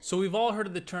So we've all heard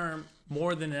of the term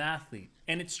more than an athlete,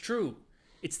 and it's true.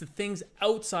 It's the things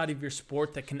outside of your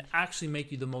sport that can actually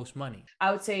make you the most money.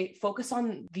 I would say focus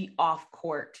on the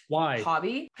off-court Why?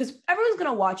 hobby, because everyone's going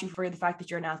to watch you for the fact that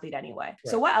you're an athlete anyway. Right.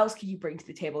 So what else can you bring to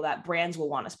the table that brands will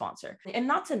want to sponsor? And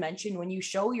not to mention, when you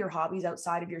show your hobbies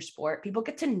outside of your sport, people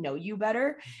get to know you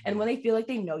better. And when they feel like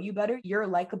they know you better, your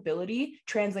likability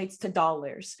translates to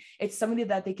dollars. It's somebody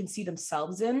that they can see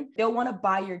themselves in. They'll want to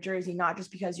buy your jersey, not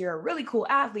just because you're a really cool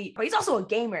athlete, but he's also a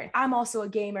gamer. I'm also a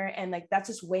gamer. And like, that's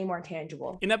just way more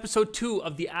tangible. In episode 2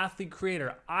 of The Athlete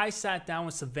Creator, I sat down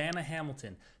with Savannah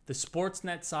Hamilton, the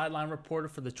Sportsnet sideline reporter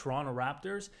for the Toronto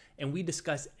Raptors, and we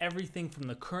discussed everything from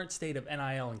the current state of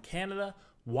NIL in Canada,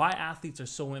 why athletes are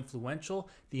so influential,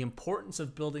 the importance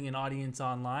of building an audience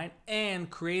online, and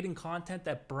creating content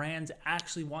that brands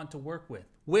actually want to work with.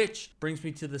 Which brings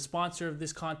me to the sponsor of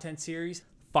this content series,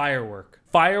 Firework.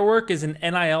 Firework is an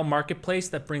NIL marketplace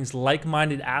that brings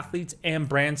like-minded athletes and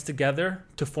brands together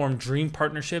to form dream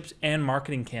partnerships and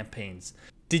marketing campaigns.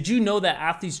 Did you know that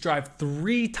athletes drive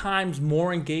 3 times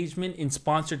more engagement in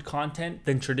sponsored content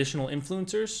than traditional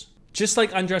influencers? Just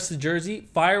like Undress the Jersey,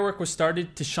 Firework was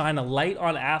started to shine a light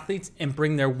on athletes and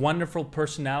bring their wonderful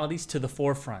personalities to the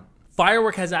forefront.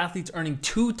 Firework has athletes earning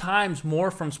 2 times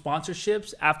more from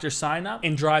sponsorships after sign up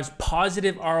and drives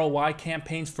positive ROI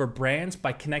campaigns for brands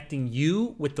by connecting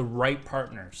you with the right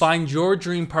partners. Find your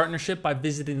dream partnership by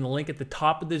visiting the link at the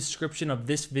top of the description of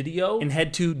this video and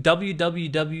head to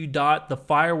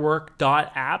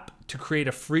www.thefirework.app to create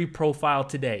a free profile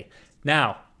today.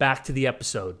 Now, back to the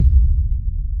episode.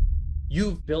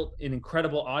 You've built an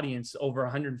incredible audience, over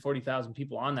 140,000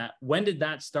 people on that. When did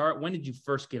that start? When did you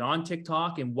first get on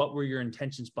TikTok, and what were your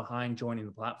intentions behind joining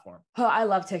the platform? Oh, I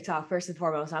love TikTok first and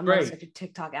foremost. I'm like such a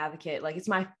TikTok advocate. Like, it's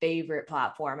my favorite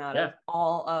platform out of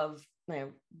all of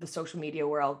the social media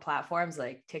world platforms.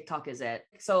 Like, TikTok is it.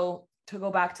 So to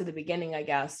go back to the beginning, I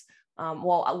guess,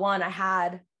 I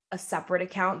had a separate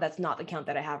account. That's not the account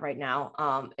that I have right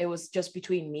now. It was just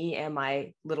between me and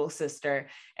my little sister.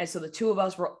 And so the two of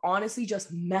us were honestly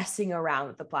just messing around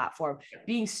with the platform,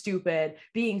 being stupid,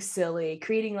 being silly,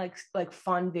 creating like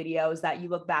fun videos that you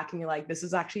look back and you're like, this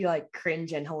is actually like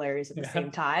cringe and hilarious at the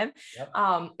same time.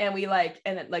 So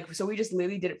we just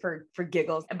literally did it for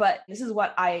giggles. But this is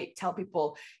what I tell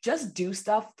people, just do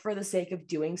stuff for the sake of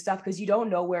doing stuff, because you don't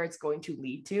know where it's going to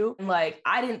lead to. And like,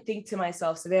 I didn't think to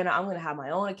myself, Savannah, I'm going to have my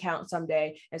own account someday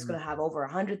and it's going to have over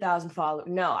 100,000 followers.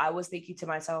 No, I was thinking to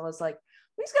myself, I was like,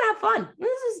 I'm just going to have fun. I'm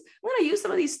going to use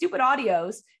some of these stupid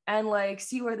audios and like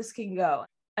see where this can go.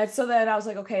 And so then I was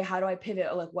like, okay, how do I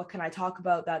pivot? Like, what can I talk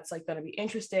about that's like going to be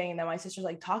interesting? And then my sister's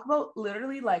like, talk about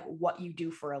literally like what you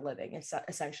do for a living. It's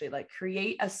essentially like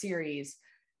create a series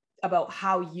about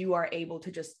how you are able to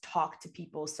just talk to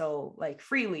people so like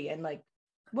freely and like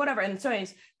whatever. And so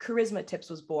anyways, Charisma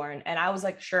Tips was born, and I was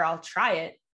like, sure, I'll try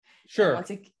it. Sure.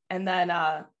 And then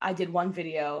I did one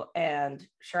video, and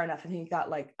sure enough, I think it got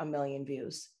like 1 million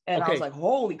views. And I was like,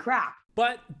 holy crap.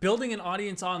 But building an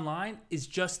audience online is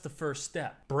just the first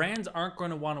step. Brands aren't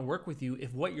going to want to work with you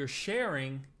if what you're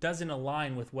sharing doesn't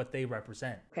align with what they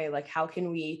represent. Okay, like how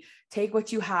can we take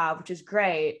what you have, which is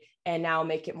great, and now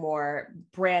make it more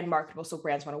brand marketable so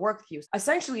brands want to work with you?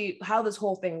 Essentially, how this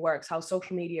whole thing works, how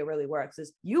social media really works,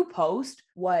 is you post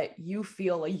what you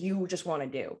feel like you just want to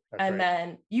do.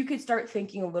 Then you could start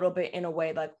thinking a little bit in a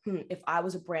way like, if I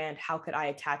was a brand, how could I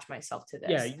attach myself to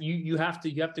this? Yeah, you have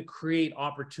to create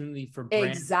opportunity for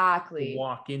brands to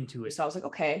walk into it. So I was like,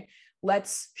 okay,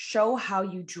 let's show how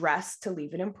you dress to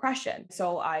leave an impression.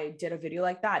 So I did a video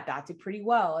like that. That did pretty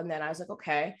well. And then I was like,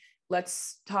 okay,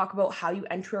 let's talk about how you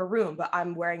enter a room, but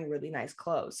I'm wearing really nice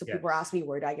clothes. So people ask me,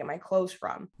 where did I get my clothes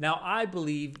from? Now, I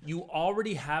believe you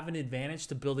already have an advantage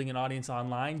to building an audience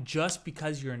online just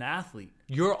because you're an athlete.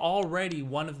 You're already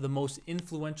one of the most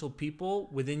influential people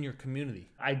within your community.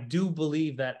 I do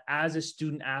believe that as a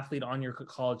student athlete on your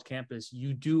college campus,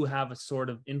 you do have a sort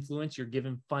of influence. You're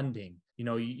given funding. You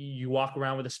know, you walk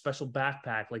around with a special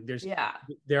backpack. Like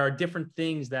there are different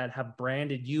things that have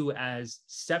branded you as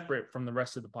separate from the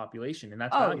rest of the population. And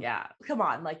that's come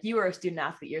on. Like, you are a student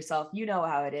athlete yourself. You know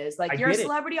how it is. Like, you're a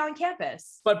celebrity on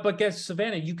campus. But guess,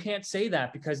 Savannah, you can't say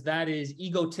that because that is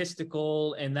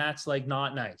egotistical and that's like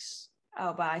not nice.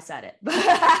 Oh, but I said it.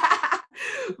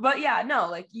 But yeah, no,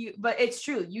 like but it's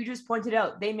true. You just pointed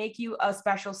out they make you a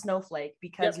special snowflake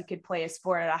because you could play a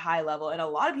sport at a high level. And a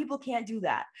lot of people can't do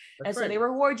that. So they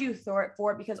reward you for it,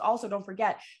 because also don't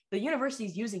forget, the university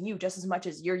is using you just as much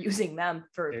as you're using them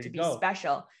to be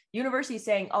special. University is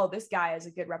saying, oh, this guy is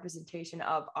a good representation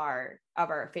of our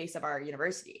face of our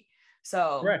university.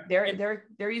 So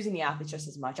they're using the athletes just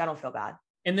as much. I don't feel bad.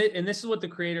 And this is what the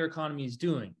creator economy is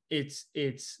doing.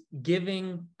 It's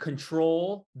giving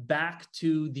control back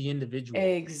to the individual.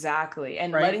 Exactly.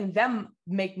 And right? letting them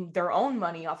make their own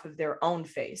money off of their own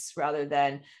face rather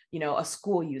than, a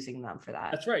school using them for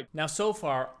that. That's right. Now, so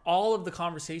far, all of the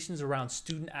conversations around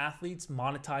student athletes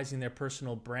monetizing their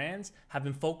personal brands have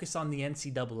been focused on the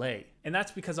NCAA. And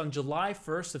that's because on July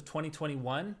 1st of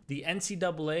 2021, the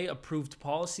NCAA approved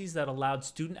policies that allowed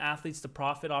student athletes to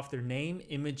profit off their name,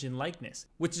 image, and likeness,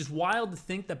 which is wild to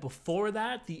think that before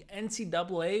that, the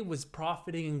NCAA was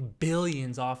profiting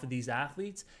billions off of these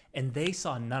athletes, and they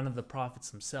saw none of the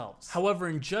profits themselves. However,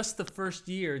 in just the first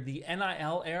year, the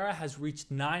NIL era has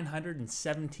reached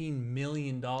 $917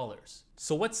 million.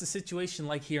 So what's the situation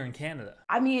like here in Canada?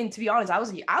 I mean, to be honest, I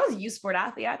was a youth sport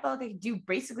athlete. I felt like I could do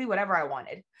basically whatever I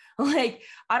wanted. Like,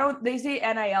 they say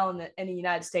NIL in the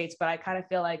United States, but I kind of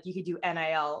feel like you could do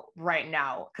NIL right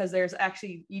now because there's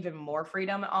actually even more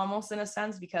freedom almost in a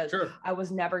sense, because Sure. I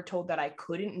was never told that I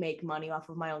couldn't make money off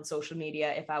of my own social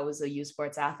media if I was a youth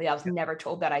sports athlete. I was never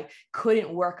told that I couldn't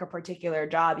work a particular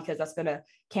job because that's going to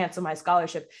cancel my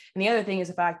scholarship. And the other thing is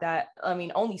the fact that,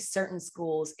 only certain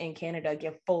schools in Canada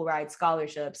give full ride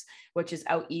scholarships, which is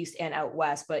out east and out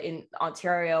west. But in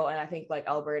Ontario and I think like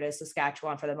Alberta,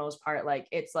 Saskatchewan, for the most part, like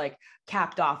it's like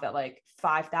capped off at like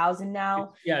 5,000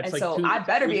 now. Yeah, it's and like so I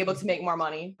better be able to make more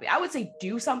money. I would say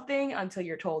do something until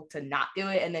you're told to not do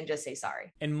it, and then just say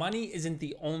sorry. And money isn't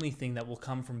the only thing that will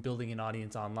come from building an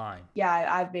audience online. Yeah,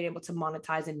 I've been able to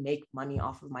monetize and make money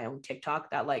off of my own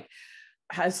TikTok that like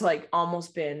has like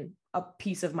almost been a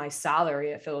piece of my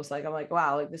salary. It feels like I'm like,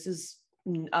 wow, like this is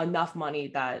enough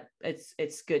money that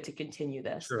it's good to continue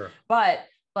this. Sure. But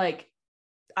like,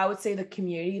 I would say the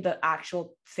community, the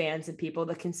actual fans and people,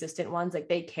 the consistent ones, like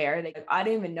they care. I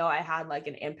didn't even know I had like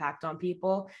an impact on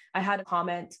people. I had a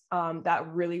comment that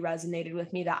really resonated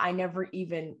with me that I never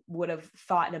even would have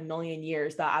thought in a million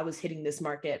years that I was hitting this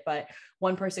market. But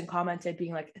one person commented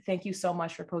being like, thank you so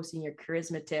much for posting your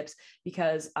charisma tips,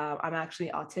 because I'm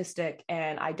actually autistic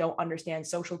and I don't understand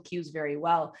social cues very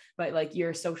well, but like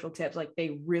your social tips, like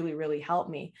they really, really helped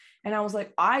me. And I was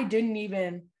like, I didn't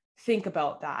even think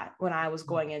about that when I was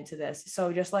going into this.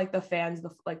 So just like the fans,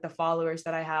 the followers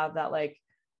that I have, that like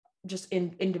just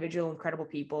individual incredible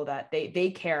people that they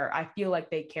care. I feel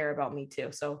like they care about me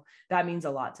too. So that means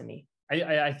a lot to me.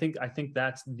 I think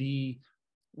that's the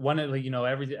one of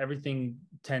the, everything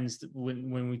tends to,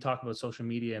 when we talk about social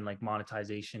media and like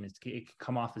monetization, it can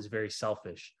come off as very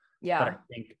selfish. Yeah. But I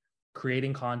think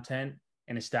creating content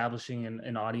and establishing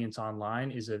an audience online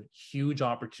is a huge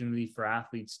opportunity for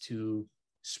athletes to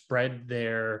spread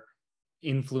their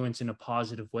influence in a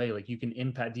positive way. Like you can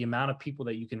impact the amount of people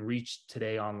that you can reach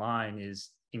today online is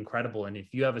incredible. And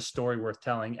if you have a story worth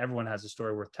telling, everyone has a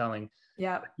story worth telling.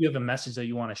 Yeah. If you have a message that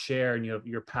you want to share and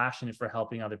you're passionate for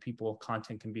helping other people,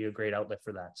 content can be a great outlet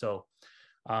for that. So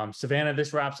Savannah,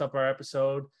 this wraps up our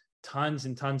episode. Tons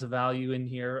and tons of value in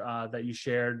here that you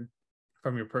shared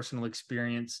from your personal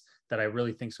experience that I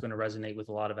really think is going to resonate with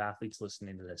a lot of athletes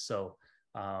listening to this. So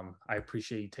I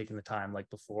appreciate you taking the time like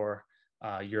before.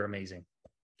 You're amazing.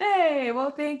 Hey,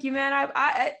 well, thank you, man.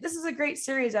 I this is a great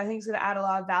series. I think it's going to add a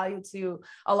lot of value to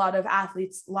a lot of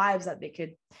athletes' lives that they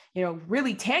could,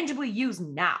 really tangibly use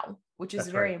now, which is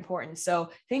very important.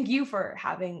 So thank you for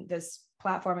having this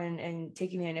platform and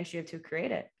taking the initiative to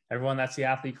create it. Everyone, that's the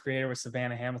Athlete Creator with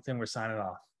Savannah Hamilton. We're signing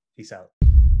off. Peace out.